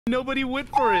Nobody went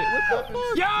for it. What the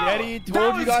fuck? Yo, Yeti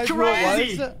told you guys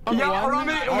crazy. who it was.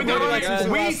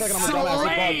 Yo, we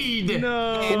slayed.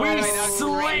 No. We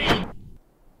slayed.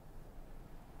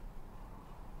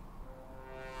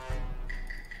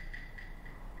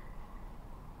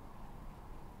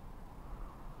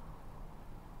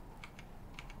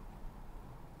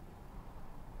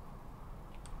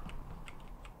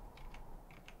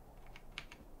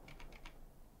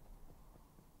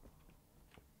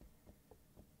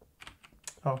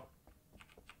 Oh.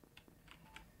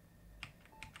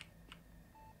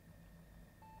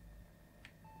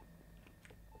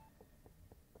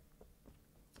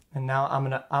 And now I'm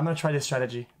gonna try this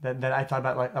strategy that I thought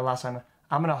about like last time.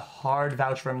 I'm gonna hard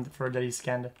vouch for him for that he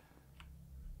scanned.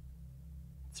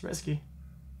 It's risky.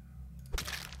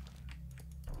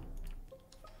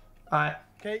 Alright.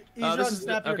 Okay,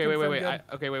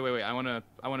 okay, wait. I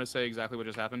wanna say exactly what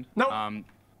just happened. No.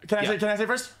 Can I say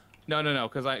first? No,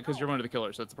 because you're one of the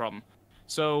killers. That's the problem.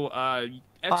 So,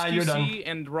 xQc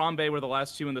and Rambe were the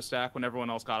last two in the stack when everyone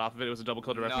else got off of it. It was a double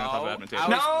kill directly on top of admin table.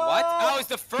 What? I was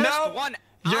the first one.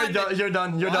 You're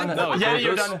done. No, yeah,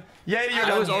 you're done.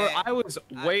 I was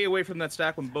way away from that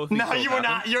stack when both. No, you were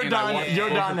not. You're done. You're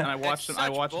done. And I watched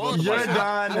both. You're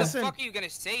done. How the fuck are you gonna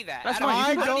say that? That's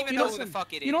fine. I don't even know who the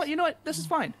fuck it is. You know what? This is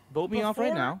fine. Vote me off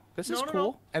right now. This is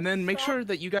cool. And then make sure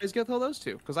that you guys get those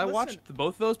two, because I watched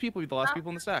both of those people be the last people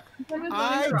in the stack.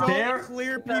 I don't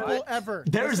clear people ever.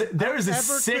 There's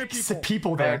 6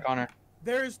 people there. Connor.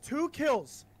 There's 2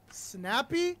 kills.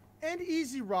 Snappy and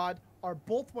Easy Rod are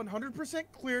both 100%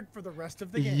 cleared for the rest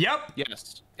of the game. Yep.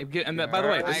 Yes. And that, by the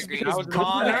way, this is because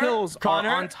Connor, kills are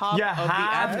on top you of the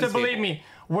have to believe table. me.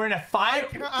 We're in a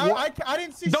 5. I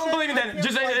didn't see. Don't shit. believe me then.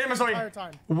 Just say my story.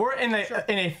 Time. We're in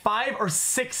a 5 or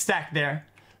 6 stack there.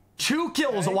 2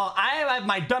 kills while I have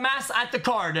my dumbass at the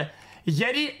card.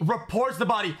 Yeti reports the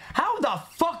body. How the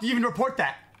fuck do you even report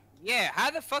that? Yeah, how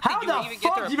the fuck did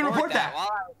you even report that?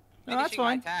 No, that's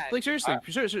fine. Like seriously,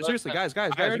 guys,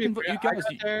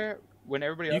 When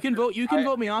everybody you can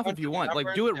vote me off if you want.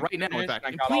 Like, do it right now. In fact,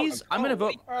 please, I'm gonna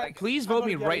vote. Please vote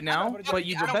me right now. But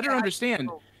you better understand.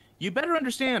 You better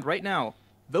understand right now.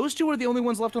 Those 2 are the only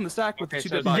ones left on the stack with the 2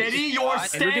 dead bodies. Yeti, you're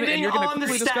standing and you're gonna on the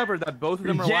quickly stack. discover that both of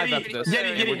them are alive after this.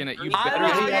 Yeti.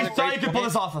 I thought you could pull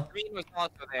this off.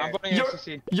 I'm voting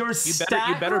xQc. You're stacked.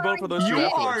 You better vote for those 2 You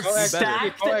afterwards. are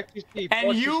stacked.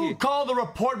 And you call the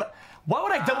report. But why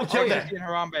would I double kill that?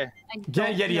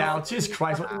 Get Yeti out. Jesus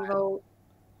Christ.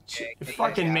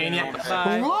 Fucking maniac.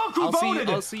 Look who voted.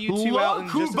 I'll see you 2 out in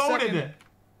just a second.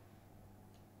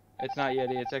 It's not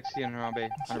Yeti, it's xQc and Harambe.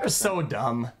 You're so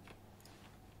dumb.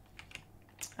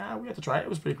 We have to try it. It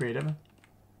was pretty creative.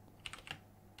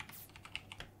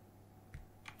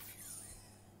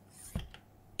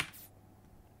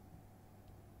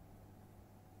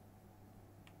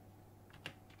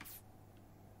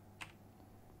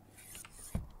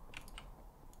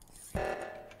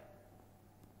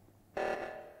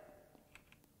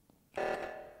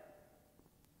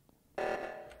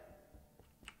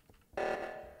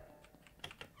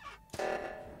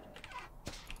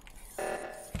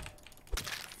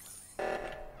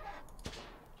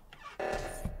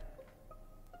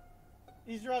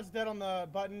 Easy Rod's dead on the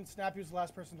button. Snappy was the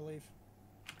last person to leave.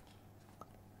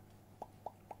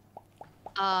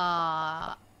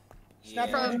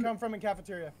 Snappy, where'd you come from in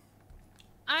cafeteria?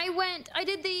 I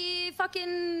did the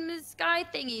fucking sky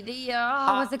thingy. The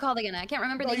what's it called again? I can't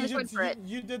remember the English word for it.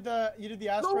 You did the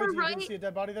asteroids. You didn't see a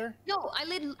dead body there? No,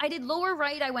 I did lower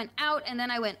right. I went out and then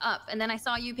I went up and then I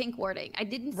saw you pink warding. I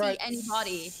didn't see any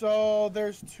body. So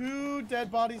there's 2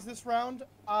 dead bodies this round.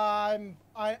 I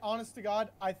honest to God,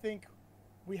 I think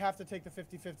we have to take the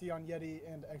 50-50 on Yeti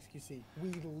and xQc. We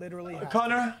literally have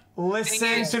Connor,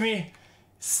 listen to me.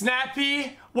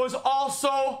 Snappy was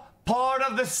also part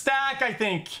of the stack, I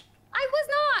think. I was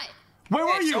not. Where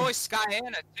were you? So was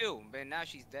Skyana too, but now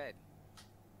she's dead.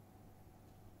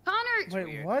 Connor cleared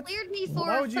me for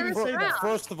Why would you even say that?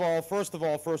 First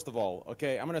of all,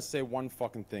 okay, I'm gonna say one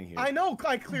fucking thing here. I know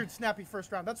I cleared Snappy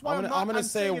first round. That's why I'm gonna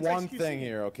say one thing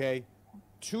here, okay?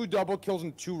 2 double kills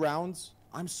in 2 rounds.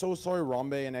 I'm so sorry,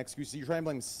 Rambe and xQc. You're trying to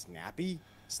blame Snappy?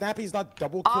 Snappy's not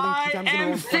double killing 2 times in a row.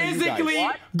 I am physically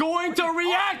going to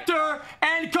reactor,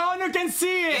 and Connor can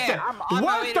see it. Yeah,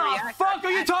 what the fuck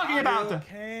are you talking about?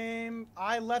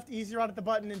 I left Easy Rod at the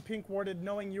button and pink warded,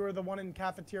 knowing you were the one in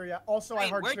cafeteria. Also, I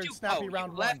hard cleared Snappy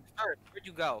round 1. Where'd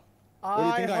you go?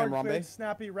 I hard cleared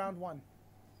Snappy round 1.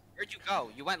 Where'd you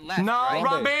go? You went left. No, right?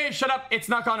 Rambe, shut up. It's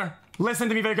not Connor. Listen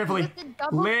to me very carefully.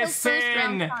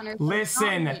 Listen.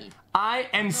 I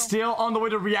am still on the way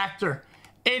to reactor.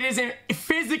 It isn't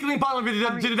physically impossible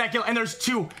to do that kill, and there's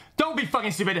 2. Don't be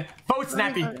fucking stupid. Vote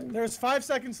Snappy. There's 5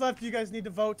 seconds left. You guys need to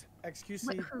vote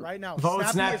xQc right now. Vote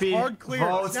Snappy. Hard clear.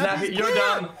 Vote Snappy. You're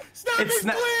done. Snappy's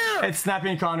clear. It's Snappy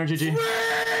and Connor, GG.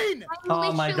 Rain!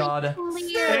 Oh my god.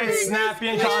 It's Snappy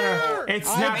and Connor. It's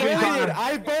Snappy and Connor.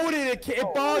 I voted.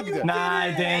 It bugged. Nah,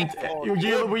 I didn't.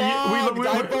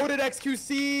 I voted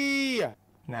xQc.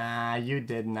 Nah, you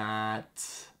did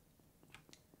not.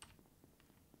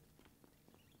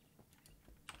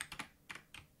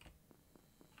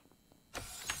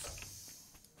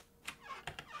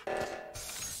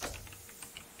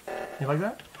 You like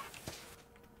that?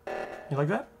 You like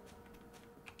that?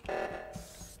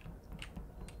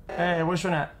 Hey, where's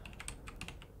Trent at?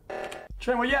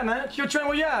 Trent, where you at, man? Yo, Trent,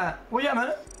 where you at? Where you at,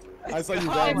 man? I saw you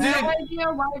I have vote. no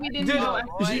idea why we didn't vote.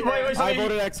 Wait, I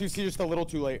voted xQc just a little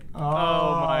too late.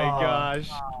 Oh my gosh.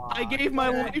 I gave my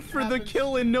life for the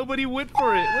kill and nobody went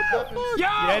for it. What the fuck? Yo,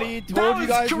 Yeti told you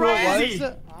guys who it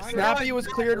was. Snappy was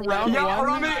cleared round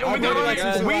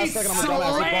 1. We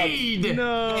slayed!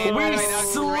 No. We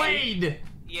slayed!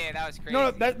 Yeah, that was crazy. No,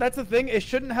 that's the thing. It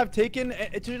shouldn't have taken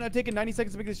 90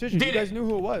 seconds to make a decision. You guys knew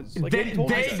who it was. Like,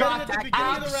 they got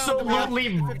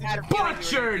absolutely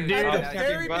butchered, dude. At the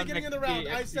very beginning of the round,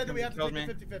 I said that we have to take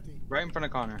a 50-50. Right in front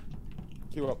of Connor.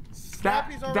 Queue up.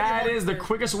 That is the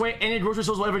quickest way any grocery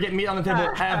stores will ever get meat on the table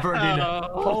ever, dude.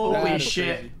 Holy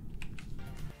shit. Crazy.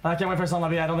 I can't wait for some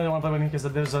lobby. I don't really want to play with me because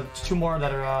there's 2 more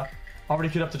that are already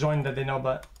queued up to join that they know,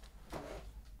 but.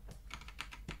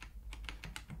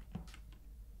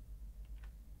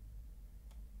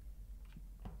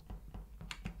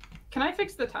 Can I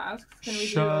fix the tasks? Can we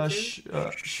shush,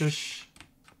 shush.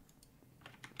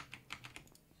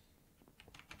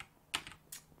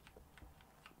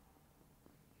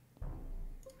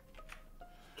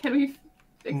 Can we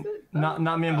fix it? Not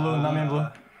me and blue. Not me and blue.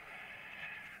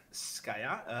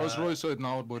 Skya. I was really side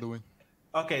now, by the way.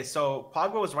 Okay, so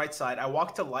Pogba was right side. I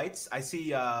walked to lights. I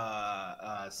see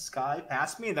Sky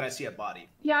past me, and then I see a body.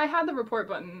 Yeah, I had the report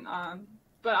button on,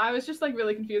 but I was just like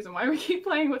really confused on why we keep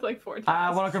playing with like 4 tasks. I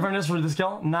want to confirm this for this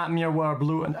kill. Not me or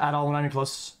blue at all when I'm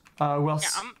close. Who else?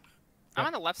 Yeah, I'm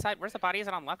on the left side. Where's the body? Is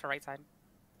it on the left or right side?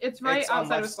 It's right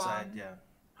outside of spawn. side, yeah.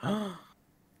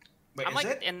 Wait, I'm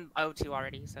like in O2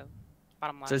 already, so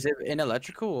bottom left. So is it in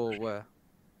electrical or where?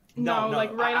 No,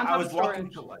 like right on top of storage.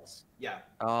 Walking to lights. Yeah.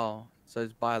 Oh, so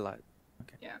it's by light.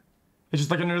 Okay. Yeah. It's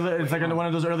just like an early. It's like one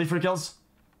of those early free kills.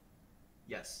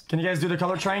 Yes. Can you guys do the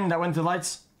color train that went to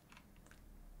lights?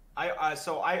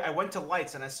 So I went to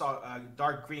lights and I saw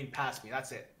dark green past me.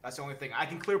 That's it. That's the only thing. I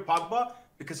can clear Pogba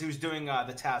because he was doing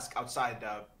the task outside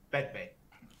bed bay.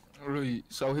 Really?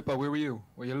 So Hippa, where were you?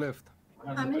 Where you left?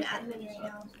 I'm in admin right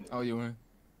now. Oh, you were.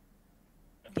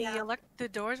 The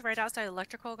doors right outside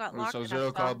electrical got locked. So And zero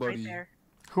I car right body. there.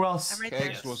 Who else? I'm right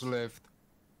Kegs there. was left.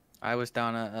 I was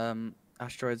down at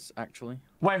asteroids actually.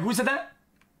 Wait, who said that?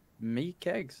 Me,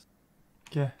 Kegs.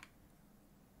 Okay.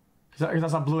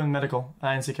 That's not blue in medical.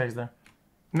 I didn't see Kegs there.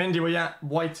 Mindy, where you at?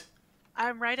 White.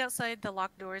 I'm right outside the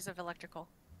locked doors of electrical.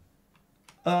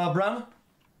 Brown?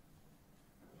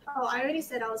 Oh, I already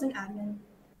said I was an admin.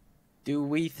 Do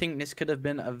we think this could have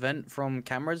been a vent from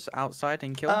cameras outside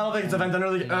and kill? I don't think it's a vent. An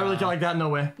early kill like that, no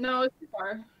way. No, it's too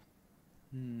far.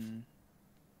 I mean,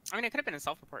 it could have been a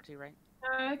self-report too, right?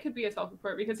 It could be a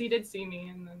self-report because he did see me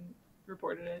and then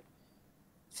reported it.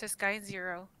 So Sky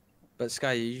 0. But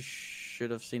Sky, you should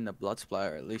have seen the blood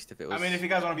splatter at least if it was. I mean, if you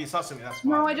guys want to be sus of me, that's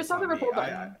fine. No, I just saw the report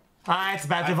button. It's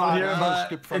bad to vote here,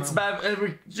 but it's bad.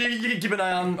 You can keep an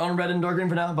eye on red and dark green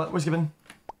for now, but we're skipping.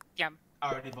 Yeah.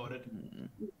 I already voted.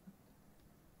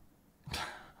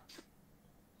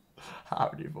 I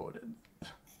already voted.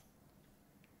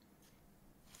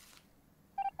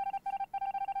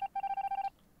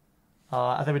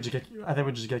 I think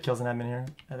we just get kills in admin here.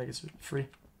 I think it's free.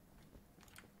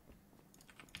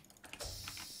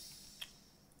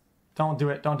 Don't do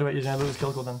it. Don't do it. You're gonna lose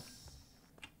kill cooldown.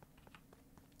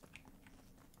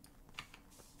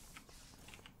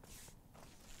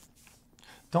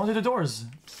 Don't do the doors.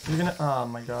 You're gonna. Oh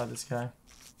my god, this guy.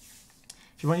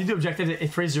 When you do objective, it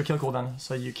freezes your kill cooldown,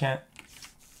 so you can't.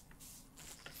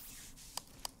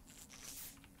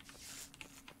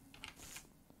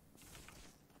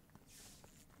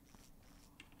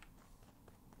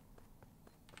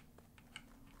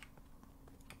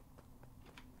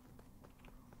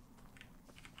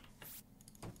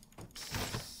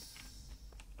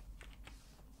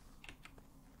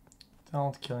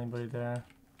 Don't kill anybody there.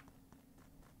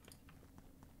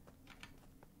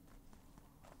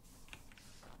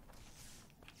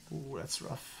 Ooh, that's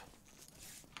rough.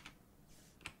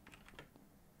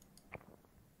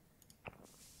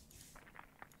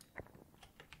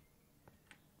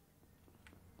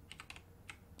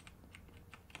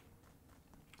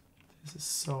 This is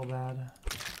so bad.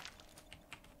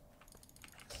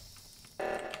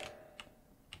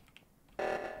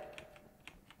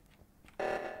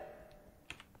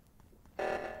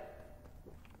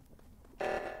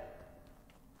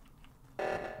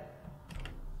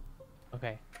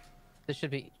 Okay, this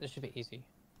should be easy.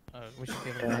 We should be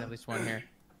able to find at least one here.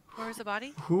 Where's the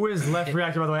body? Who is left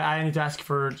reactor, by the way? I need to ask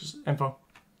for just info.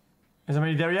 Is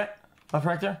anybody there yet? Left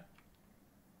reactor?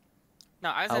 No,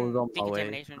 I was in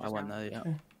decontamination just now. Yeah.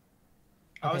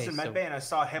 I was in medbay and I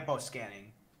saw Hippo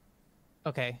scanning.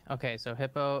 Okay, so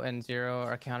Hippo and Zero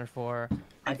are accounted for.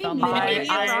 Listen,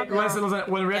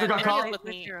 when reactor got called,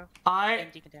 I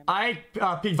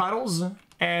peeked vitals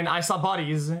and I saw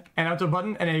bodies and I went to a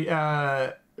button and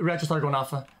a reactor started going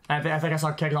off. And I think I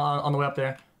saw Keg on the way up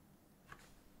there.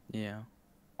 Yeah.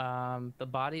 The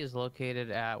body is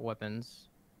located at weapons.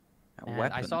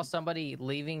 And I saw somebody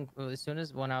leaving as soon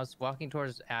as when I was walking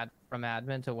towards from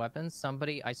admin to weapons.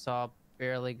 Somebody I saw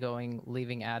barely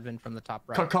leaving admin from the top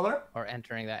right. Color? Or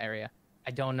entering that area.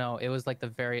 I don't know. It was like the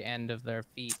very end of their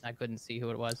feet. I couldn't see who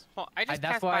it was. Well,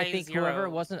 that's why I think whoever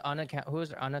wasn't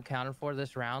unaccounted for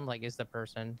this round, like, is the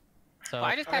person. So well,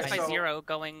 I just passed by Zero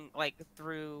going like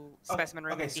through specimen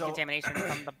room decontamination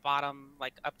from the bottom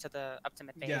like up to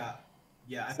mid-bay.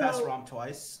 Yeah, I passed Rom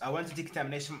twice. I went to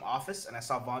decontamination office and I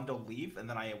saw Vondo leave, and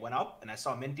then I went up and I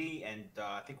saw Mindy and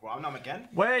I think Romnam again.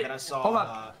 Wait, and I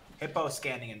saw Hippo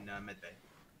scanning in mid-bay.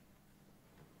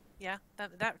 Yeah,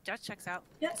 that checks out.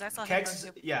 Yeah. I saw Kegs,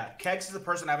 Kegs is the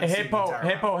person I haven't seen.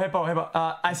 Hippo.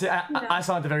 I see. I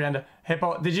saw at the very end.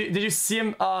 Hippo, did you see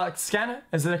him scan?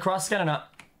 Is it a cross scan or not?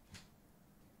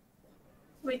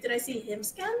 Wait, did I see him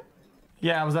scan?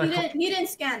 Yeah, was that? He didn't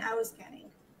scan. I was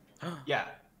scanning. Yeah,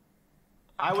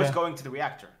 I was going to the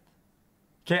reactor.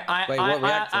 Okay,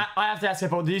 I have to ask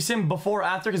Hippo. Do you see him before or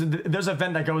after? Because there's a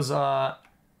vent that goes all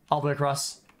the way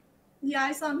across. Yeah,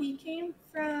 I saw him. He came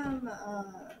from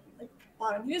like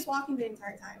bottom. He was walking the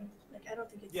entire time. Like I don't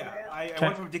think it's I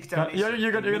went from decontamination.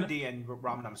 You're good. Mindy and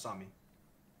Ramnam saw me.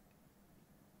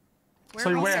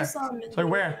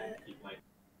 Where?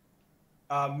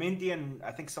 Mindy and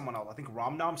I think someone else. I think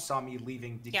Ramnam saw me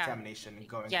leaving decontamination and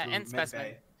going through and specimen.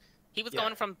 mid-bay. He was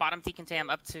going from bottom decontam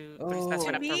up to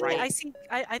specimen up to me, right.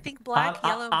 I think black,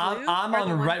 yellow, blue. I'm on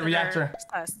the right reactor.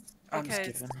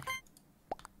 Because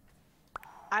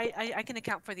I can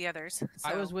account for the others. So.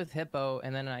 I was with Hippo,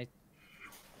 and then I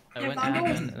went Bundles,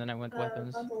 admin, and then I went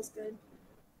weapons. Bundle's good.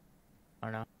 I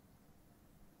don't know.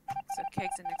 So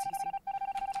Kegs and xQc.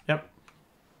 Yep.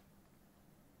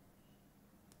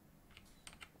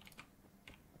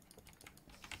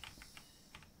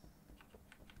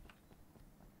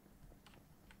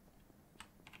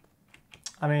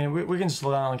 I mean, we can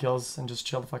slow down on kills and just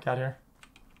chill the fuck out here.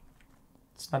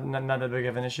 It's not that big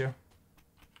of an issue.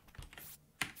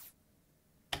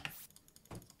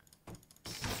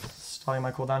 Stalling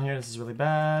my cooldown here. This is really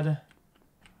bad.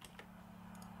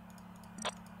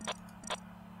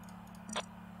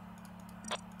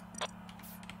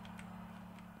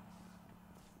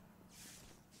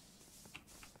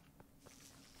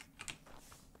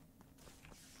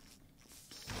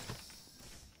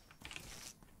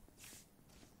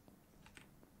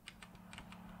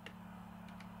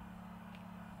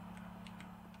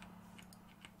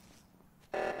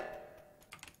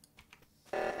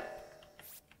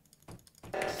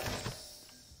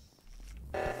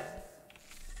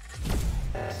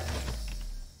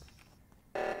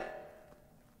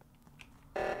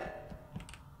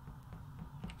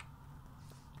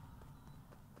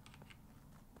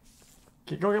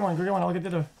 Go get one, I'll get the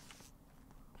other.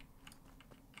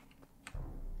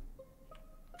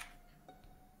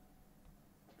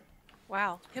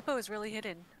 Wow, Hippo is really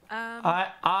hidden.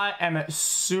 I am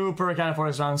super accounted for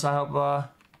this round, so I hope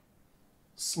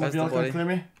somebody else can clear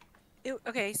me.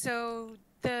 Okay, so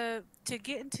to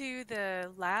get into the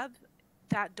lab,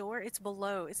 that door, it's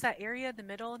below. It's that area in the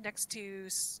middle next to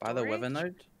storage. By the weather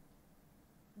node?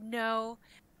 No.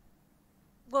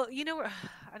 Well, you know,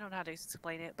 I don't know how to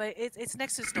explain it, but it's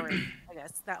next to storage, I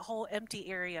guess. That whole empty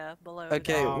area below.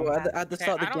 Okay, well, at the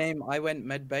start of the game, I went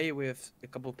med bay with a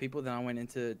couple of people, then I went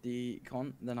into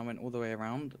decon, then I went all the way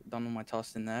around, done all my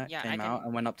tasks in there, came out,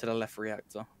 and went up to the left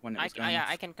reactor when it was going off.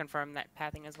 I can confirm that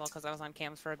pathing as well, because I was on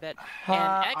cams for a bit.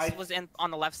 And X was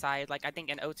on the left side, like, I think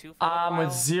in O2 for a while.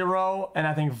 With Zero, and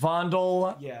I think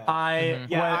Vondel. Yeah.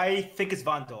 I think it's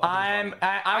Vondel.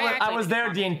 I was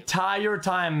there the entire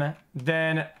time.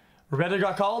 Then Redder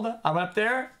got called. I went up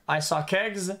there. I saw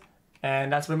Kegs,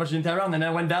 and that's pretty much the entire round. And then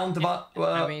I went down to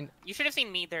I mean, you should have seen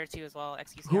me there too as well.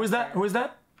 xQc. Who is that? Who is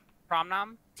that?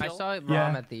 Promnom. I saw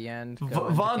Rom at the end.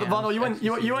 Vondel,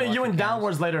 you went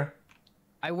downwards later.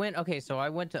 Okay, so I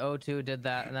went to O2, did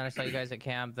that, and then I saw you guys at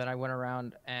camp. Then I went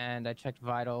around and I checked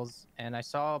vitals, and I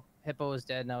saw Hippo was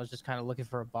dead, and I was just kind of looking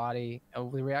for a body. The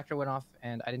reactor went off,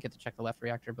 and I didn't get to check the left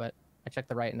reactor, but I checked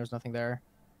the right, and there was nothing there.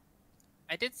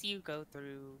 I did see you go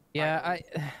through. Yeah,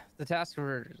 the tasks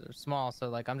were small, so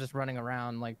like I'm just running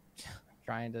around like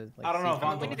trying to. Like, I don't know,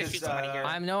 Vandal. because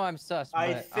I'm sus.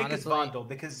 I but think honestly, it's Vandal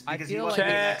because he feel was like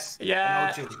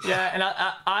and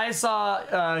I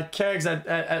saw Kegs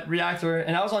at reactor,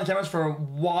 and I was on cameras for a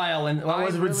while, and what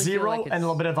was it with Zero and a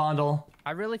little bit of Vandal.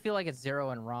 I really feel like it's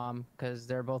Zero and Rom because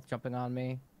they're both jumping on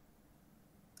me.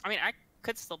 I mean, I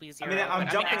could still be Zero. I'm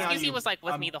jumping on you. xQc was like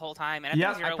with me the whole time, and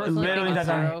I think Zero was literally that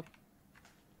time.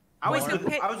 I was with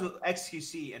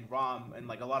xQc and Rom and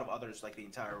like a lot of others like the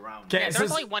entire round. Yeah, there was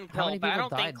only one kill, but I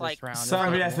don't think like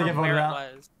somebody has to get voted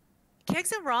out.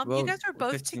 Kegs and Rom, you guys were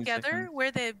both together where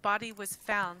the body was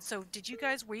found. So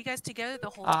were you guys together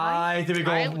the whole time? I think we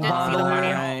go Vandal.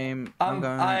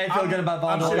 I feel good about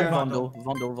Vandal.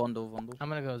 Vandal. I'm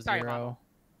gonna go Zero.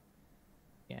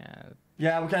 Yeah.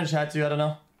 Yeah, we kind of chat too. I don't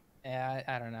know. Yeah,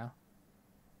 I don't know.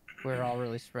 We're all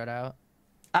really spread out.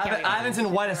 I haven't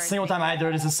seen white a single time either.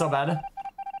 This is so bad.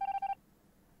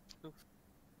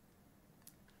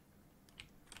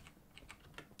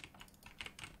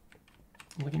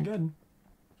 Looking good.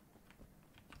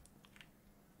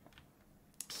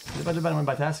 If I do better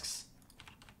by tasks.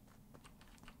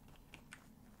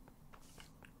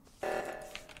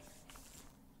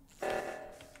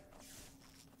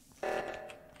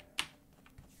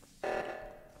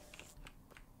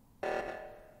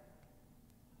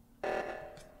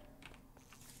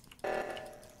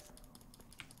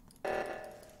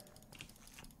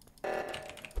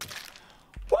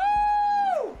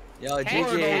 Yo,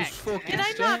 GG. Did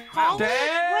I not call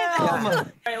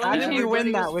Damn! How did you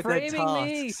win that with the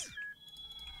tasks?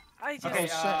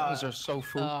 Those sentences are so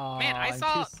full. Man, I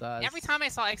saw every time I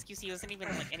saw xQc, it wasn't even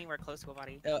like anywhere close to a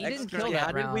body. He didn't kill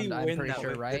that round, I'm pretty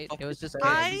sure, right? It was just.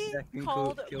 I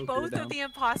called both of the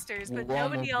imposters, but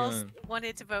nobody else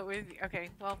wanted to vote with me. Okay,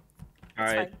 well, all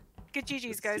right. Good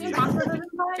GGs, guys. That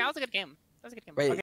was a good game. That was a good game. Wait.